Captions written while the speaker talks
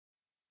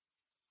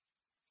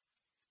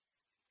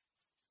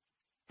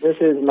This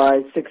is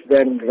my 6th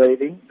Dan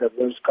grading that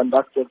was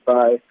conducted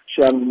by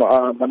Shian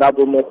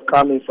Manabu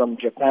Mokami from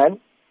Japan.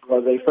 It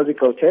was a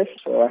physical test,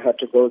 so I had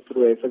to go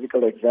through a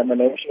physical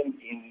examination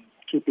in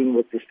keeping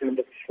with the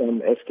standards from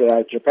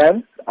SKI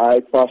Japan. I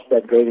passed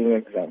that grading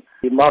exam.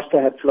 The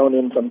master had flown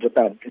in from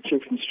Japan, the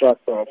chief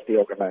instructor of the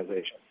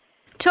organization.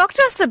 Talk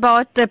to us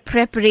about the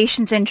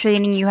preparations and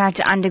training you had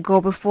to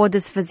undergo before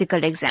this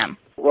physical exam.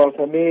 Well,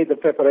 for me, the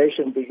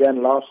preparation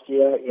began last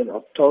year in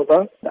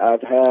October.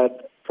 I've had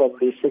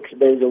probably 6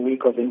 days a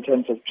week of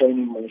intensive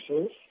training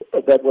myself.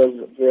 That was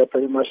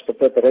pretty much the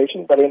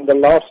preparation. But in the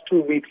last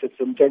 2 weeks, it's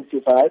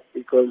intensified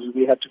because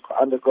we had to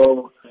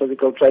undergo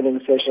physical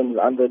training sessions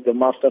under the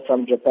master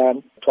from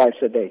Japan twice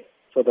a day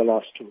for the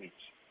last 2 weeks.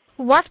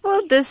 What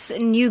will this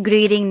new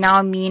grading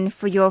now mean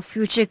for your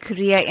future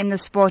career in the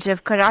sport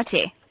of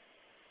karate?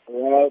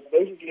 Well,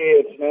 basically,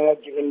 it's now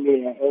given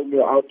me a whole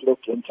new outlook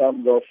in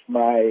terms of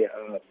my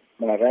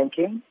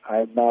ranking.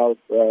 I'm now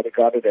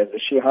regarded as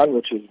a Shihan,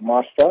 which is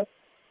master.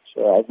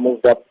 So I've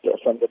moved up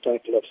from the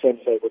title of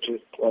sensei, which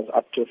was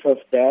up to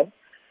 5th Dan.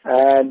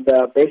 And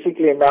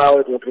basically now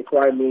it would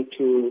require me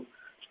to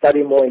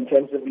study more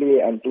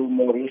intensively and do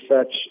more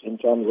research in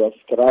terms of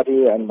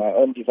karate and my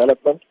own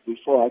development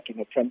before I can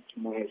attempt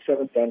my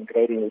 7th Dan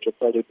grading, which will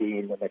probably be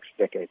in the next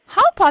decade.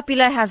 How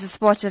popular has the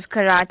sport of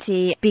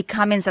karate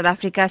become in South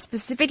Africa,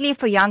 specifically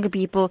for younger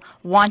people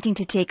wanting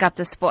to take up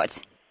the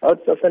sport?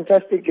 It's a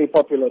fantastically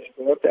popular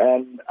sport,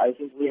 and I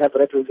think we have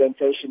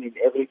representation in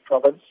every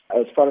province.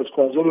 As far as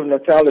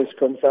KwaZulu-Natal is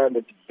concerned,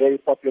 it's very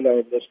popular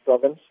in this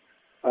province.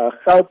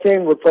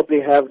 Gauteng would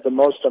probably have the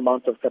most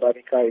amount of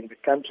karateka in the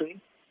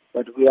country,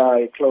 but we are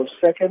a close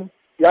second.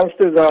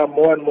 Youngsters are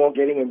more and more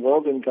getting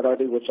involved in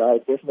karate, which I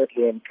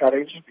definitely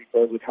encourage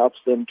because it helps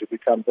them to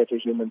become better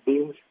human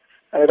beings.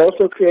 And it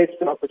also creates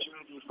an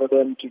opportunity for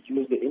them to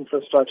use the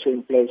infrastructure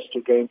in place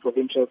to gain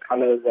provincial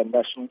colors and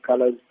national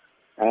colors.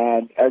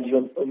 And as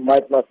you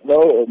might not know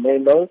or may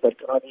know, that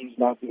karate is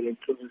now being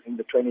included in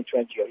the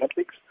 2020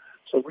 Olympics.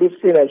 So we've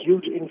seen a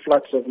huge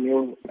influx of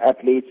new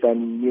athletes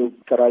and new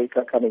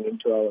karateka coming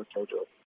into our dojo.